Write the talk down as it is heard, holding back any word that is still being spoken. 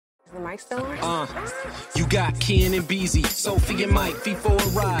The mic still on? You got Ken and Beezy, Sophie and Mike, feet for a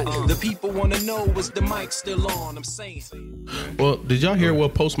ride. The people want to know, is the mic still on? I'm saying. Well, did y'all hear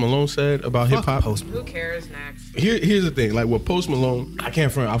what Post Malone said about hip hop? Who cares next? Here's the thing, like what Post Malone, I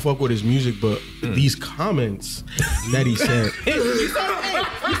can't front, I fuck with his music, but these comments that he said. You saw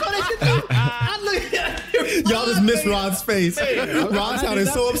that shit? Y'all just missed Rod's face. Rod sounded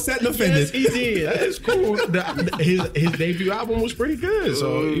so upset and offended. Yes, he did. That's cool. His debut album was pretty good.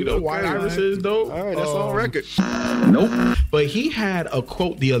 So, you know, White Iris is dope. All right, that's on record. Nope. But he had a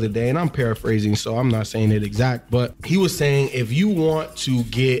quote the other day, and I'm paraphrasing, so I'm not saying it exact, but he was saying, if you want to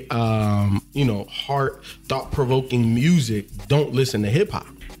get, heart, thought-provoking music, don't listen to hip-hop.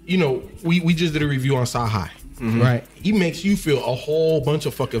 You know, we just did a review on Sahai. Mm-hmm. Right, he makes you feel a whole bunch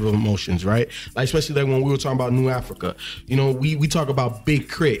of fucking emotions, right? Like especially like when we were talking about New Africa, you know, we talk about Big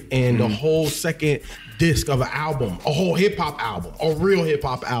Crit and the whole second disc of an album, a whole hip hop album, a real hip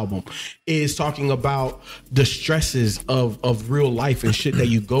hop album, is talking about the stresses of real life and shit that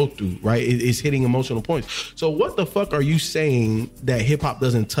you go through, right? It's hitting emotional points. So what the fuck are you saying that hip hop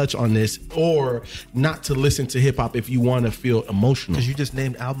doesn't touch on this, or not to listen to hip hop if you want to feel emotional? Because you just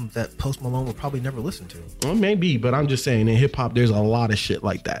named albums that Post Malone would probably never listen to. Well, maybe, but I'm just saying in hip hop there's a lot of shit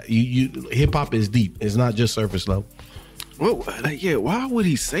like that. Hip hop is deep. It's not just surface level. Well, why would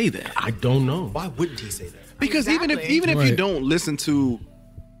he say that? I don't know. Why wouldn't he say that? Because Exactly. even if you don't listen to,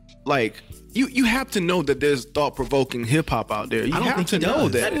 like, you have to know that there's thought-provoking hip-hop out there. You have to know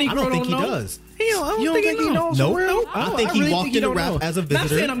that. I don't think he does. I don't think he knows. Nope. I think he walked into rap as a visitor. Not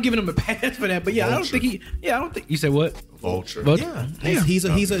saying I'm giving him a pass for that, but yeah, Vulture. I don't think. You said what? Vulture. Yeah, he's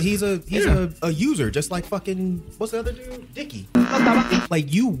a user, just like fucking what's the other dude, Dickie.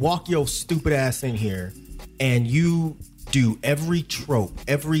 Like you walk your stupid ass in here, and you do every trope,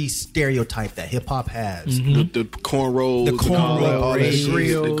 every stereotype that hip hop has. The cornrows, all that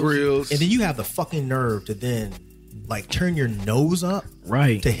shit, the grills, And then you have the fucking nerve to then like turn your nose up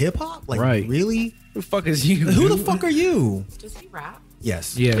to hip hop. Like really? Who the fuck is you? Who the fuck are you? Does he rap?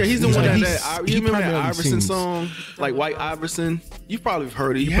 Yes. Yeah, yeah, he's the one He you remember that primarily Iverson sings. song, like White Iverson? You've probably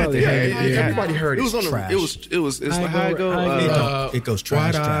heard it. Everybody heard it. It was on Trash. It's like how it go. It goes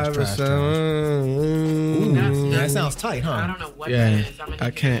trash, trash, trash, trash. That sounds tight, huh? I don't know what that is. I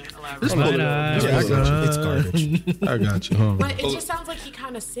can't. Elaborate. It's garbage. I got you, huh? But it just sounds like he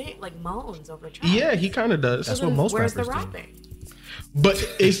kind of moans over tracks. Yeah, he kind of does. That's what most Where's rappers the do. rapping? But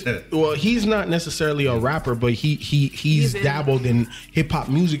he's not necessarily a rapper, but he's dabbled in hip hop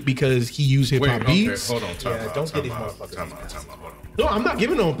music because he used hip hop beats. Hold on, time out. don't get these Time motherfuckers. out, hold on. No, I'm not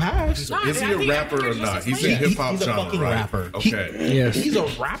giving him a pass. No, Is I he a think rapper you're or just not? He's explaining. in hip hop He's a genre, fucking right? rapper. Okay. Yes. He's a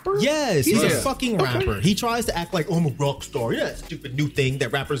rapper? Yes, he's Yeah. a fucking rapper. He tries to act like, oh, I'm a rock star. Yeah, that stupid new thing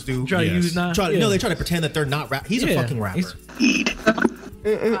that rappers do. Try to use not. No, they try to pretend that they're not rap. He's a fucking rapper.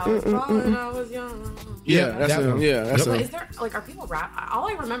 I was falling, I was young. Yeah, that's that him. one. Yeah, that's But him. is there are people rap? All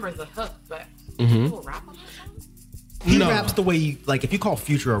I remember is the hook, but people rap on that song? He No. raps the way you like. If you call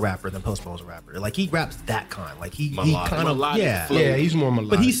Future a rapper, then Post Malone's a rapper. Like he raps that kind. Like he kind of Melodic flow. Yeah, he's more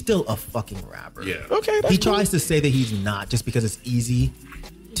melodic. But he's still a fucking rapper. Yeah. okay. He tries to say that he's not just because it's easy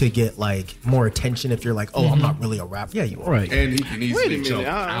to get like more attention. If you're like, oh, I'm not really a rapper. Yeah, you are. Right. And he can Wait a easily minute. jump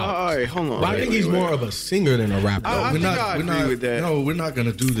All out. right, hold on. But I think he's more of a singer than a rapper. I think I agree with that. No, we're not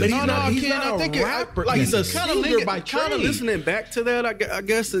gonna do this. He's not- he's Ken, not I a think rapper. Like, he's a singer by Kind of trade. listening back to that, I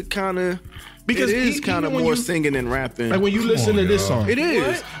guess it kind of Because it is even kind of when more you- singing than rapping. Like when you listen to this song, It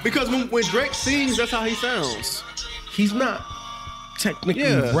is because when Drake sings, that's how he sounds. he's not technically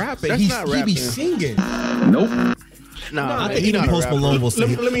Yeah, rapping. that's He not be rapping. singing. Nah, I think he's even not a Post rapper. Malone will say.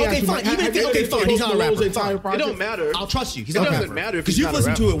 Let me okay, ask you, fine. have Even if you okay, listened to fine. He's not a Post Malone's rapper. entire Fine. It project? don't matter. I'll trust you. He's It not a doesn't rapper. matter if because he's you've not a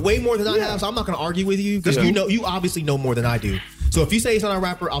listened to rapper. it way more than I have. So I'm not going to argue with you because you obviously know more than I do. So if you say he's not a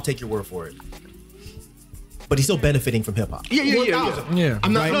rapper, I'll take your word for it. But he's still benefiting from hip hop. Yeah. Yeah.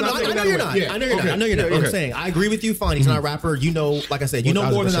 I'm not. No, I'm no, not I taking know that you're away. not. Yeah. I know you're not. Okay. I know you're not. Yeah, I'm okay. saying I agree with you. Fine, he's not a rapper. You know, like I said, you know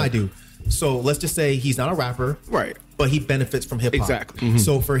more than I 1000%. do. So let's just say he's not a rapper, Right. but he benefits from hip hop. Exactly.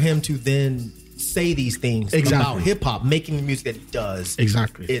 So for him to then say these things about hip hop, making the music that he does,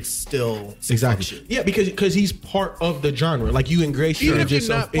 Exactly. it's still Exactly. shit. Yeah, because he's part of the genre. Like you ingratiate Even if you're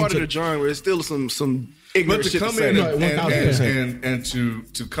yourself not part into of the genre, it's still some But ignorant to shit to come say. in No, 1000%. and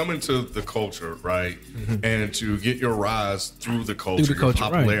to come into the culture, right, and to get your rise through the culture, Through the culture,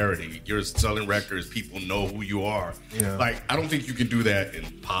 your popularity, you're selling records, people know who you are. Yeah. Like I don't think you can do that in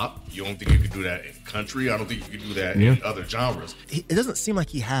pop. You don't think you can do that in country. I don't think you can do that in other genres. It doesn't seem like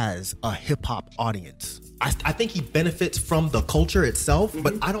he has a hip hop audience. I think he benefits from the culture itself,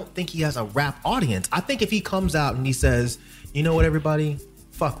 but I don't think he has a rap audience. I think if he comes out and he says, you know what, everybody,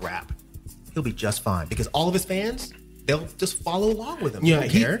 fuck rap, he'll be just fine because all of his fans, they'll just follow along with him. Yeah, They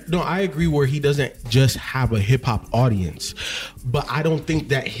don't care. no, I agree where he doesn't just have a hip hop audience, but I don't think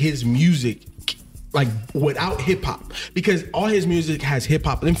that his music, like without hip hop, because all his music has hip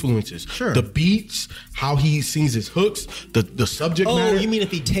hop influences. Sure. The beats, how he sings his hooks, the subject Oh, matter. you mean if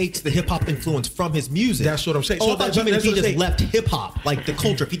he takes the hip hop influence from his music? That's what I'm saying. Oh, So I thought that's- you meant if that's he what I'm just saying. left hip hop, like the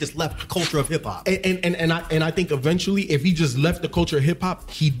culture. If he just left the culture of hip hop. And I think eventually, if he just left the culture of hip hop,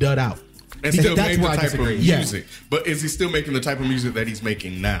 he dud out. And still that's make the where I type of disagree. Yeah. music. But is he still making the type of music that he's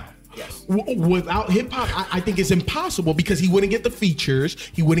making now? Yes. Without hip hop, I think it's impossible because he wouldn't get the features,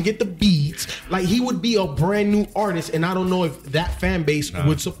 he wouldn't get the beats. Like he would be a brand new artist, and I don't know if that fan base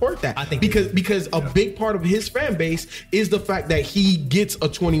would support that. I think because a big part of his fan base is the fact that he gets a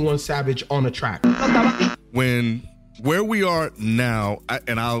 21 Savage on a track. When where we are now,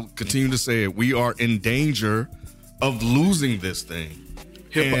 and I'll continue to say it, we are in danger of losing this thing.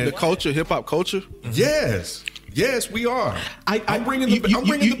 And- The culture, hip hop culture. Yes, we are. I'm ringing you-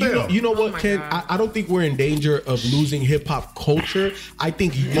 the bell. You know what, my Ken? God. I don't think we're in danger of losing hip hop culture. I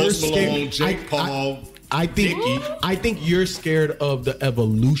think you're Post scared. Malone, Jake Paul, I think Nicki. I think you're scared of the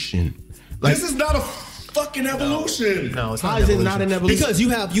evolution. Like, This is not a fucking evolution. No, it's How not is it evolution. not an evolution? Because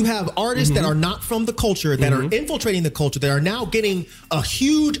you have artists that are not from the culture that are infiltrating the culture that are now getting a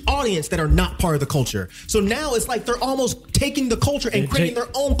huge audience that are not part of the culture. So now it's like they're almost taking the culture and Yeah, creating Jake-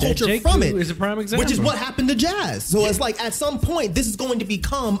 their own yeah, culture Jake from Paul it. is a prime Which is example. what happened to jazz. So it's like at some point this is going to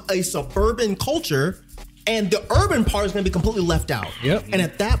become a suburban culture. And the urban part is going to be completely left out. Yep. And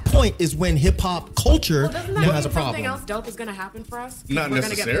at that point is when hip hop culture Well, doesn't that now mean has a something problem. else dope is going to happen for us? Not We're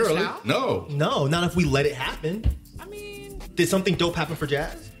gonna get pushed necessarily. out? No. No, not if we let it happen. I mean, Did something dope happen for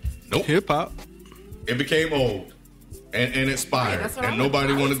jazz? Nope. Hip hop. It became old and expired, that's what and I would- nobody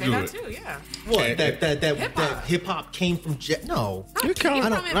I would wanted to say do that it. Too, yeah. What? And- That Hip-hop. hip hop came from jazz? No. It came,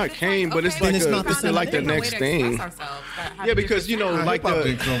 from it, not it's came, like, but it's okay, like then it's a, not the it's same like the thing. next thing. Yeah, because you know, like Hip-hop the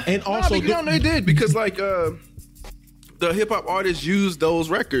didn't come- and also they did because like the hip hop artists used those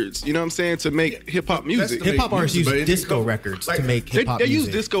records. You know what I'm saying, to make hip hop music. the- Hip hop artists music, but use it didn't disco come- records like, to make They, hip hop they music.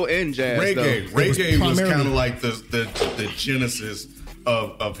 use disco and jazz. Reggae. Though. Reggae was primarily- kind of like the genesis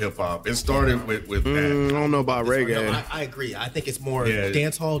of hip hop. It started with I that. don't know about reggae. No, I agree. I think it's more Yeah.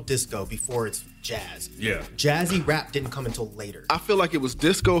 dance hall disco before it's jazz. Yeah. Jazzy rap didn't come until later, I feel like it was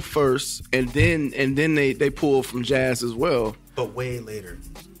disco first, and then they pulled from jazz as well. but way later.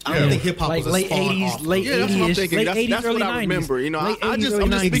 I Yeah. don't think hip hop Like was a late spawn 80s, off. late Yeah, that's what I'm 80s, thinking. late That's, 80s, that's early what I 90s. remember. You know, Late I 80s, just early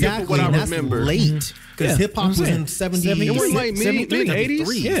I'm just 90s. speaking for what I and that's remember. late because Yeah, hip hop I'm was saying. in 70s, 73. It wasn't like mid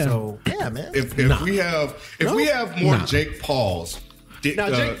 80s? Yeah. So yeah, man. If we have more Jake Pauls,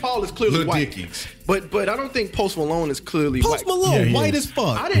 Now Jake Paul is clearly Lil white, Dickies. but I don't think Post Malone is clearly Post white. Malone, he white is. as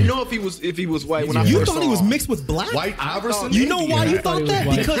fuck. I didn't know if he was white when I You first thought saw he was him. mixed with black? White Iverson. You know why you I thought thought he was that?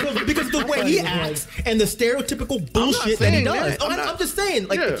 white. Because of the way he acts and the stereotypical bullshit that he saying does. that. Oh, I'm not- I'm just saying,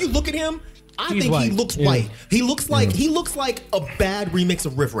 like Yeah. if you look at him, I He's think he white. looks Yeah. white. He looks like a bad remix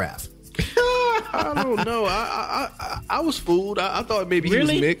of Riff Raff. I don't know. I was fooled. I thought maybe he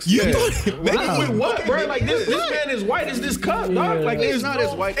Really? was mixed. You Yeah. thought Wait, what, bro? Like this man is white as this cup, dog. Like He's there's not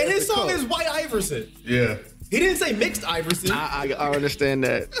no- as white. And as his the song color. is White Iverson. Yeah. He didn't say mixed Iverson. I understand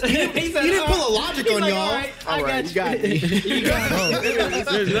that. He didn't pull a logic on y'all. All right, you got me.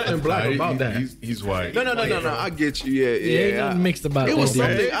 There's nothing black about that. He's white. No. I get you. Yeah, Yeah. ain't nothing mixed about It was that,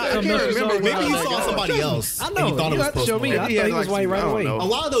 something. dude. I Some can't of those remember. songs Maybe you are saw like- somebody else. I and know. you thought it You was have to Post show me. Malone. I Maybe he thought had he was like white some- right I don't away. know. A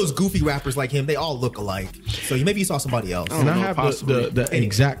lot of those goofy rappers like him, they all look alike. So maybe you saw somebody else. And I know, have possibly. the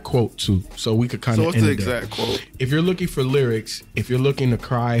exact quote too, so we could kind So of what's end the it there. exact quote? If you're looking for lyrics, if you're looking to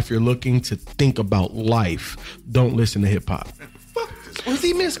cry, if you're looking to think about life, don't listen to hip hop. Was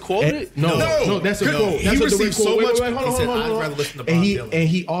he misquoted? No, that's a No. quote. He That's a received direct so quote. much- Hold on, He hold said, on, "I'd hold on." rather listen to And Bob he Dylan. and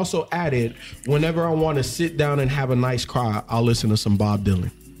he also added, whenever I want to sit down and have a nice cry, I'll listen to some Bob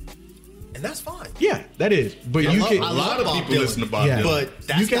Dylan. And that's fine. Yeah, that is. But you can. A lot of Bob people Dylan. listen to Bob Yeah. Dylan. But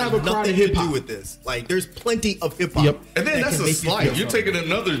that's You can got have a cry to nothing to hip-hop. do with this. Like, there's plenty of hip hop. Yep. And then that that's can a make you slight. feel You're something. taking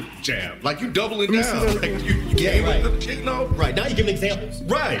another jab. Like you doubling down. Like you Yeah, came right. with the, you know. Right now, you give examples.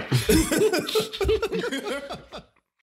 Right.